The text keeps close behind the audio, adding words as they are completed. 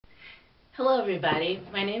Hello everybody,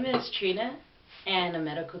 my name is Trina and a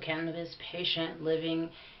medical cannabis patient living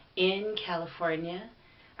in California.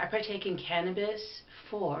 I partake in cannabis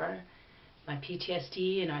for my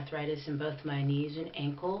PTSD and arthritis in both my knees and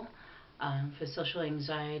ankle, for social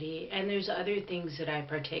anxiety, and there's other things that I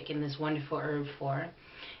partake in this wonderful herb for.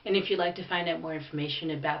 And if you'd like to find out more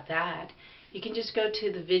information about that, you can just go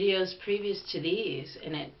to the videos previous to these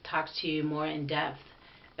and it talks to you more in depth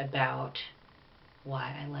about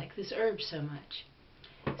why I like this herb so much.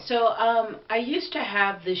 So I used to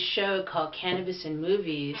have this show called Cannabis and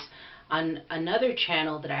Movies on another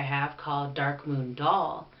channel that I have called Darkmoon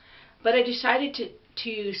Doll, but I decided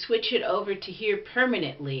to switch it over to here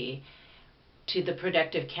permanently to the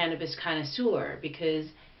Productive Cannabis Connoisseur, because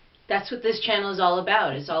that's what this channel is all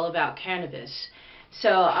about. It's all about cannabis. So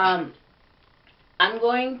I'm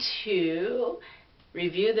going to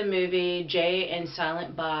review the movie Jay and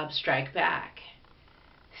Silent Bob Strike Back.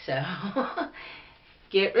 So,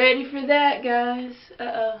 get ready for that, guys.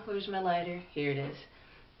 Uh-oh, where's my lighter? Here it is.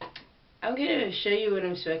 I'm going to show you what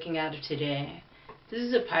I'm smoking out of today. This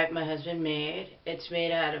is a pipe my husband made. It's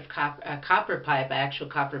made out of copper pipe, actual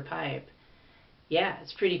copper pipe. Yeah,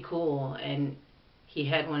 it's pretty cool. And he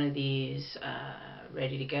had one of these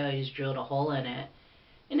ready to go. He just drilled a hole in it.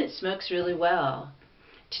 And it smokes really well.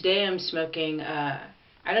 Today I'm smoking...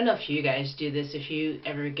 I don't know if you guys do this, if you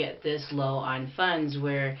ever get this low on funds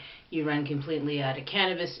where you run completely out of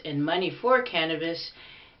cannabis and money for cannabis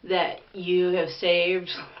that you have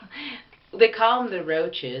saved. They call them the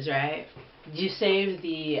roaches, right? You save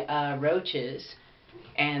the roaches,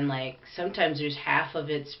 and like sometimes there's half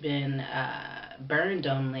of it's been burned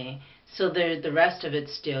only, so the rest of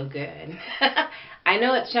it's still good. I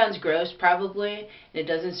know it sounds gross probably, and it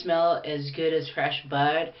doesn't smell as good as fresh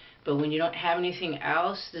bud, but when you don't have anything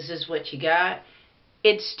else, this is what you got.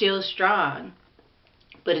 It's still strong,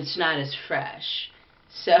 but it's not as fresh.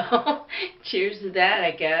 So, cheers to that,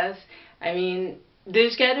 I guess. I mean,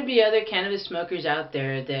 there's got to be other cannabis smokers out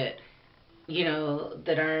there that, you know,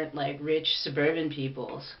 that aren't like rich suburban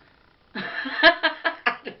peoples.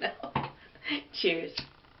 I don't know. Cheers.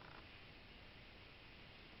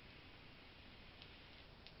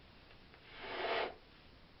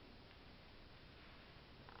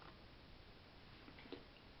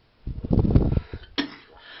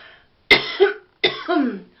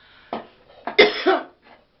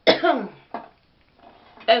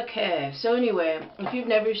 Okay, so anyway, if you've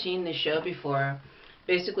never seen this show before,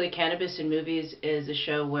 basically Cannabis and Movies is a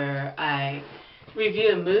show where I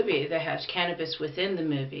review a movie that has cannabis within the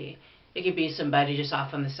movie. It could be somebody just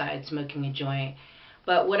off on the side smoking a joint.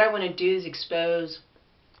 But what I want to do is expose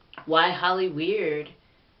why Holly Weird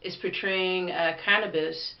is portraying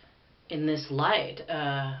cannabis in this light,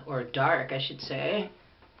 or dark, I should say,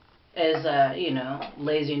 as, you know,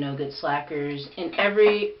 lazy, no-good slackers in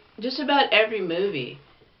just about every movie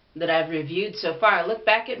that I've reviewed so far. Look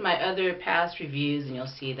back at my other past reviews and you'll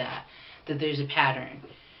see that there's a pattern.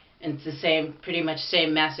 And it's the same, pretty much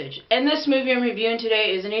same message. And this movie I'm reviewing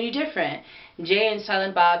today isn't any different. Jay and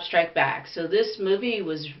Silent Bob Strike Back. So this movie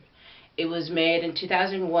was made in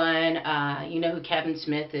 2001. You know who Kevin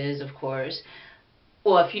Smith is, of course.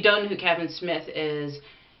 Well, if you don't know who Kevin Smith is,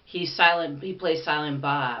 he plays Silent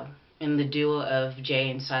Bob in the duo of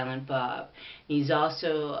Jay and Silent Bob. He's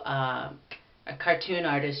also a cartoon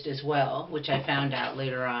artist as well, which I found out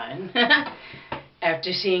later on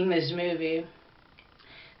after seeing this movie.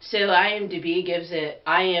 So IMDb gives it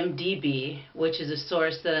IMDb, which is a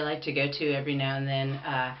source that I like to go to every now and then,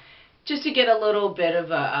 just to get a little bit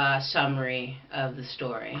of a summary of the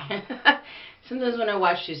story. Sometimes when I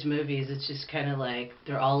watch these movies, it's just kind of like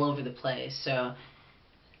they're all over the place. So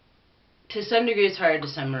to some degree, it's hard to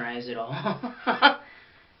summarize it all.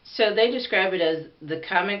 So they describe it as the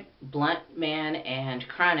comic Blunt Man and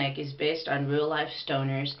Chronic is based on real-life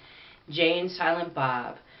stoners, Jay and Silent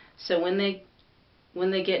Bob. So when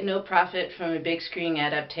they get no profit from a big screen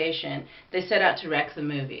adaptation, they set out to wreck the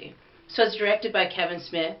movie. So it's directed by Kevin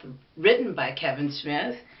Smith, written by Kevin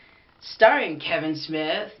Smith, starring Kevin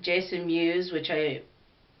Smith, Jason Mewes, which I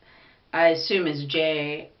assume is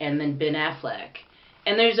Jay, and then Ben Affleck.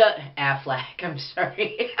 And there's Affleck, I'm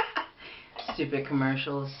sorry. Stupid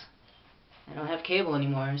commercials. I don't have cable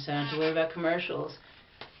anymore, so I don't have to worry about commercials.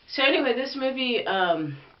 So anyway, this movie,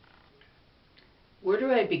 where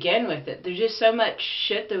do I begin with it? There's just so much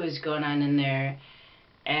shit that was going on in there.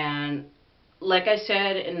 And like I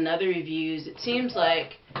said in other reviews, it seems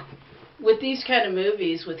like with these kind of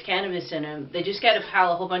movies with cannabis in them, they just got to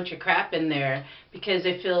pile a whole bunch of crap in there because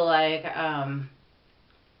they feel like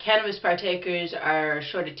cannabis partakers are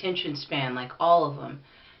short attention span, like all of them.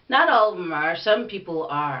 Not all of them are. Some people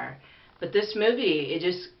are. But this movie, it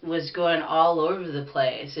just was going all over the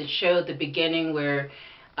place. It showed the beginning where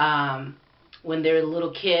when they were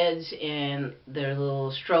little kids in their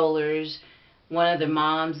little strollers, one of the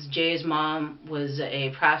moms, Jay's mom, was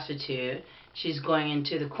a prostitute. She's going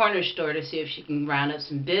into the corner store to see if she can round up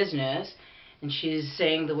some business. And she's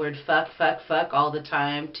saying the word fuck, fuck, fuck all the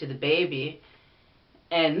time to the baby.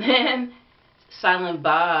 And then Silent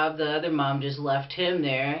Bob, the other mom, just left him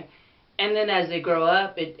there. And then as they grow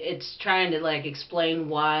up, it's trying to like explain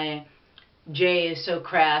why Jay is so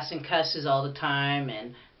crass and cusses all the time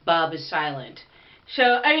and Bob is silent. So,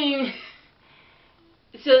 I mean,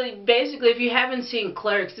 so basically if you haven't seen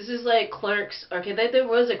Clerks, this is like Clerks, okay, there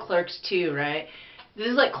was a Clerks 2, right? This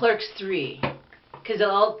is like Clerks 3. Because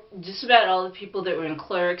just about all the people that were in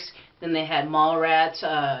Clerks, then they had Mallrats,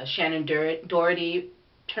 Shannon Doherty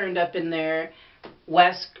turned up in there,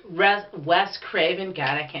 Wes Craven,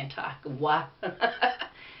 God, I can't talk, wow.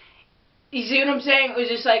 You see what I'm saying? It was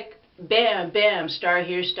just like, bam, bam, star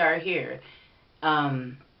here, star here.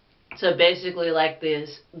 So basically, like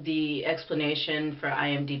the explanation for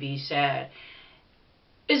IMDb said,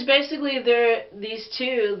 is basically these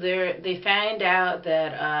two, they find out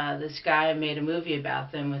that this guy made a movie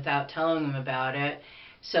about them without telling them about it.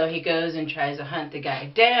 So he goes and tries to hunt the guy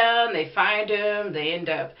down. They find him. They end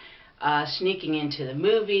up sneaking into the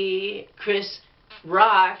movie. Chris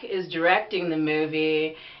Rock is directing the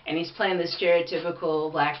movie, and he's playing the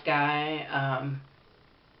stereotypical black guy.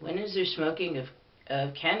 When is there smoking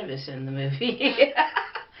of cannabis in the movie?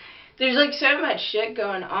 There's like so much shit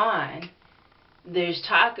going on. There's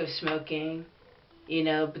talk of smoking, you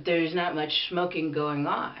know, but there's not much smoking going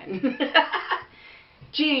on.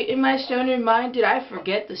 Gee, in my stoner mind, did I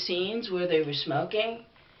forget the scenes where they were smoking?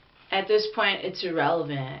 At this point, it's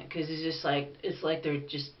irrelevant, because it's like they're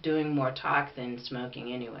just doing more talk than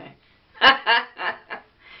smoking anyway.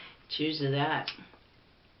 Cheers to that.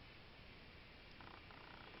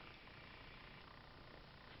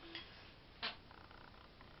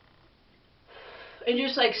 And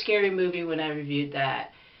just like Scary Movie, when I reviewed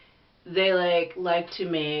that, they like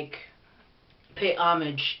to pay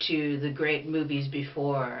homage to the great movies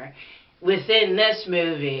before. Within this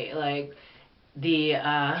movie, like the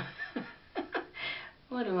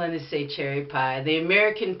what do I want to say, Cherry Pie, the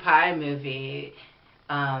American Pie movie.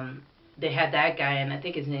 They had that guy, and I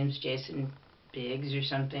think his name's Jason Biggs or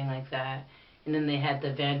something like that. And then they had the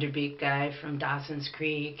Vanderbeek guy from Dawson's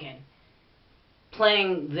Creek, and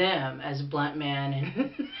playing them as Blunt Man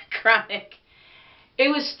and Chronic. It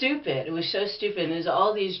was stupid. It was so stupid. And there's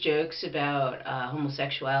all these jokes about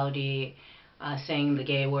homosexuality, saying the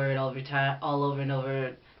gay word all over and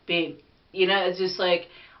over. You know, it's just like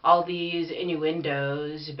all these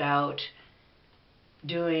innuendos about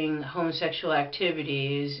doing homosexual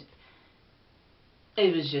activities.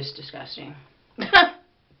 It was just disgusting.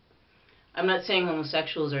 I'm not saying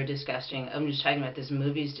homosexuals are disgusting. I'm just talking about this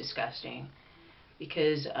movie's disgusting.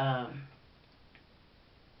 Because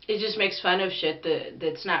it just makes fun of shit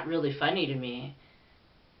that's not really funny to me.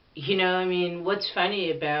 You know, I mean, what's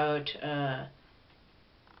funny about,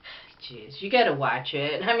 jeez, you gotta watch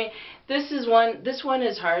it. I mean, this one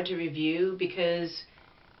is hard to review because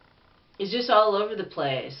it's just all over the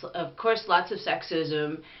place. Of course, lots of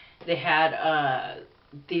sexism. They had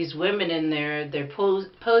these women in there, they're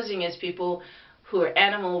posing as people who are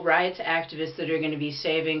animal rights activists that are going to be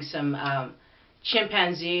saving some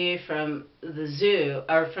chimpanzee from the zoo,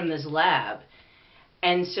 or from this lab.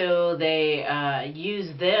 And so they use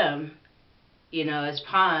them, you know, as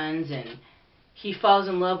pawns, and he falls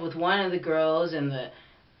in love with one of the girls, and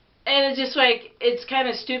it's just like, it's kind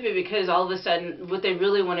of stupid because all of a sudden what they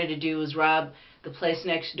really wanted to do was rob the place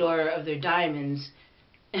next door of their diamonds.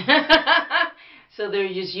 So they're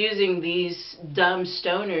just using these dumb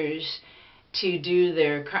stoners to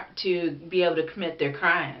be able to commit their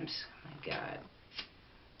crimes. Oh my God.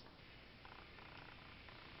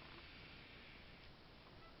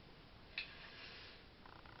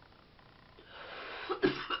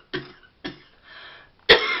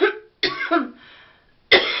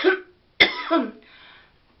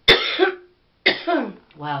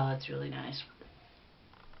 Wow, that's really nice.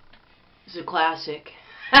 It's a classic.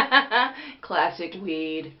 Classic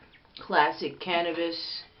weed. Classic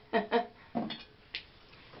cannabis.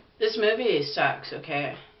 This movie sucks,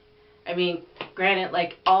 okay? I mean, granted,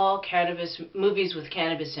 like all cannabis movies with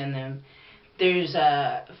cannabis in them, there's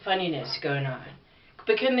funniness going on.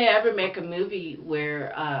 But can they ever make a movie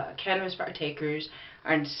where cannabis partakers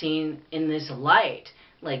aren't seen in this light,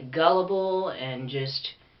 like gullible and just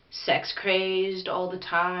sex crazed all the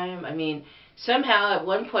time? I mean, somehow at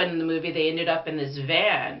one point in the movie they ended up in this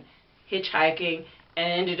van hitchhiking, and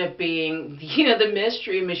it ended up being, you know, the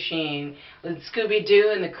Mystery Machine with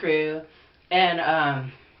Scooby-Doo and the crew.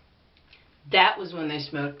 And that was when they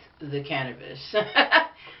smoked the cannabis.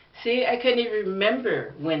 See, I couldn't even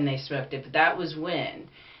remember when they smoked it, but that was when.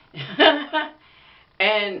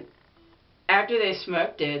 And after they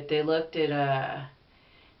smoked it, they looked at,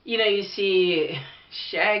 you know, you see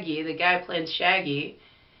Shaggy, the guy playing Shaggy,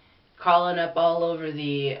 crawling up all over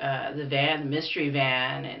the van, the mystery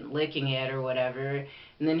van, and licking it or whatever.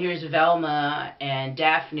 And then here's Velma and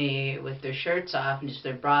Daphne with their shirts off and just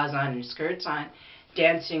their bras on and skirts on,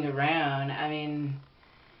 dancing around. I mean,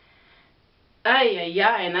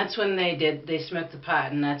 and that's when they smoked the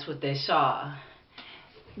pot, and that's what they saw.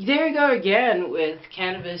 There you go again with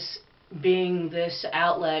cannabis being this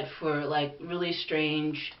outlet for like really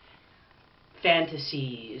strange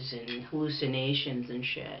fantasies and hallucinations and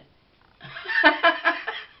shit.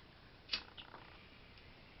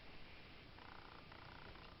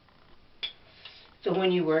 So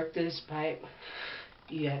when you work this pipe,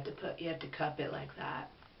 you have to cup it like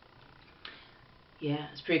that. Yeah,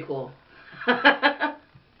 it's pretty cool.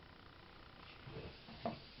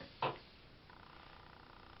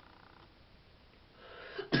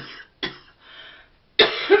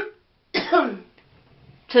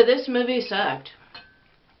 So this movie sucked.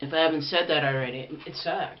 If I haven't said that already, it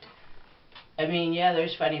sucked. I mean, yeah,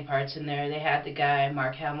 there's funny parts in there. They had the guy,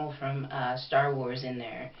 Mark Hamill from Star Wars in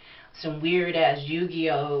there. Some weird-ass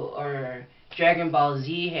Yu-Gi-Oh! Or Dragon Ball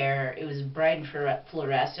Z hair. It was bright and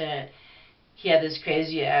fluorescent. He had this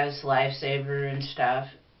crazy-ass lifesaver and stuff.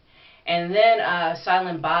 And then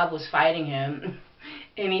Silent Bob was fighting him.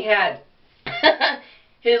 And he had...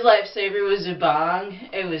 his lifesaver was a bong.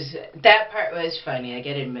 That part was funny, I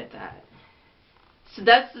gotta admit that. So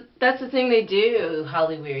that's the thing they do,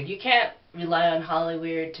 Hollywood. You can't rely on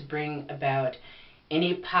Hollywood to bring about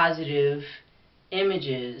any positive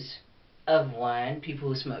images of, one, people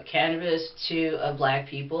who smoke cannabis, two, of black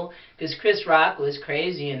people, because Chris Rock was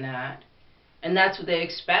crazy in that. And that's what they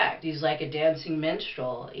expect. He's like a dancing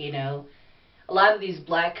minstrel, you know. A lot of these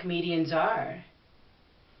black comedians are.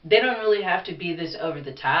 They don't really have to be this over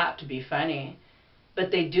the top to be funny, but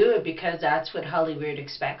they do it because that's what Hollywood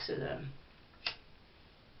expects of them.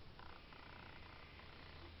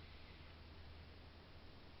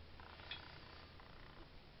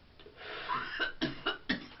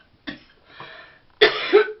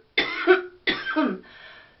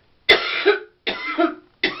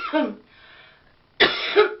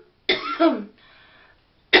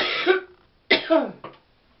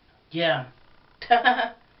 Yeah.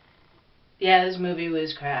 Yeah, this movie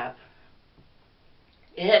was crap.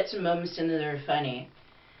 It had some moments in there that were funny.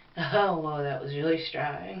 Oh, whoa, that was really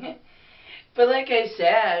strong. But like I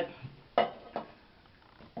said,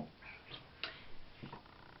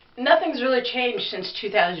 nothing's really changed since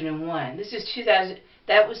 2001.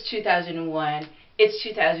 That was 2001. It's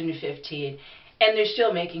 2015. And they're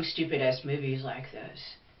still making stupid-ass movies like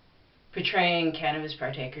this, portraying cannabis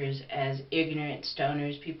partakers as ignorant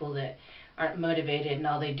stoners, people that aren't motivated and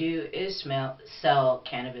all they do is sell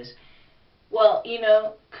cannabis. Well, you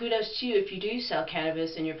know, kudos to you if you do sell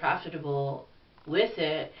cannabis and you're profitable with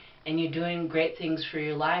it and you're doing great things for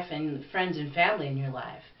your life and friends and family in your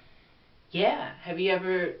life. Yeah, have you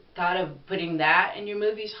ever thought of putting that in your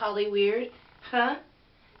movies, Hollywood? Huh?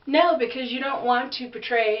 No, because you don't want to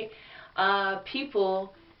portray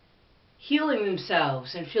people healing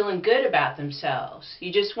themselves and feeling good about themselves.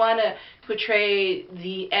 You just want to portray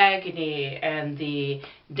the agony and the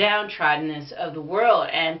downtroddenness of the world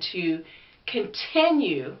and to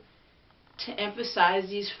continue to emphasize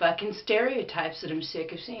these fucking stereotypes that I'm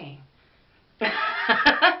sick of seeing.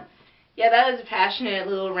 Yeah, that was a passionate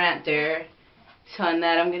little rant there. So on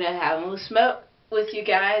that, I'm going to have a little smoke with you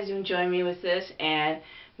guys. You enjoy me with this, and I'm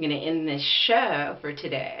going to end this show for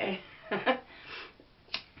today.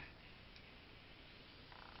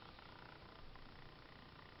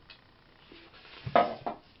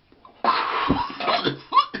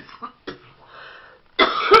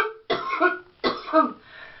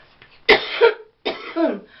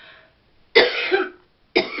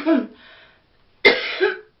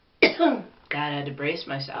 God, I had to brace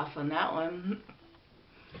myself on that one.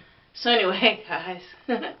 So anyway, guys,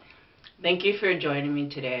 thank you for joining me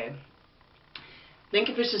today. Thank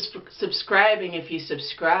you for subscribing if you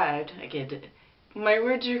subscribed. My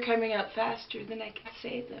words are coming out faster than I can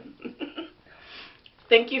say them.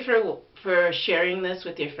 Thank you for sharing this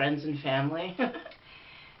with your friends and family.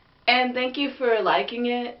 And thank you for liking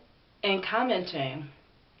it and commenting.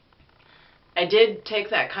 I did take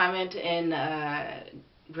that comment in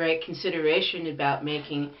great consideration about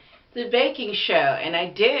making the baking show, and I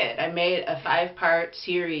did. I made a 5-part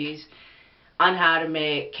series on how to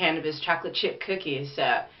make cannabis chocolate chip cookies.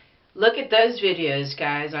 So look at those videos,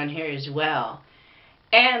 guys, on here as well.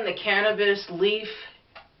 And the cannabis leaf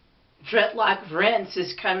dreadlock rinse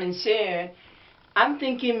is coming soon. I'm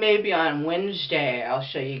thinking maybe on Wednesday I'll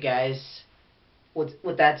show you guys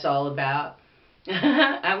what that's all about.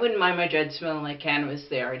 I wouldn't mind my dreads smelling like cannabis.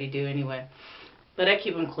 They already do anyway. But I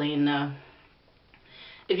keep them clean though.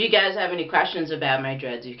 If you guys have any questions about my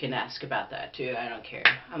dreads, you can ask about that too. I don't care.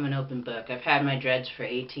 I'm an open book. I've had my dreads for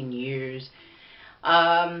 18 years.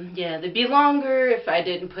 Yeah, they'd be longer if I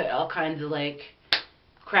didn't put all kinds of like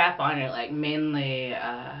crap on it, like mainly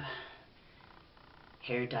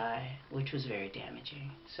hair dye, which was very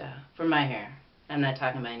damaging. So, for my hair. I'm not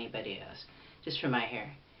talking about anybody else. Just for my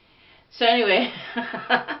hair. So anyway,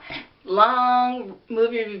 long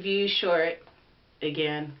movie review short.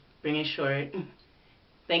 Again, bring it short.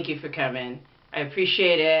 Thank you for coming. I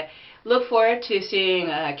appreciate it. Look forward to seeing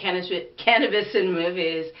cannabis in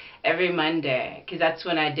movies every Monday, because that's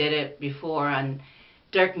when I did it before on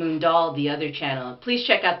Darkmoon Doll, the other channel. Please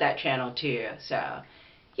check out that channel too. So,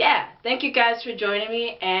 yeah. Thank you guys for joining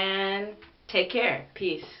me, and take care.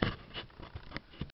 Peace.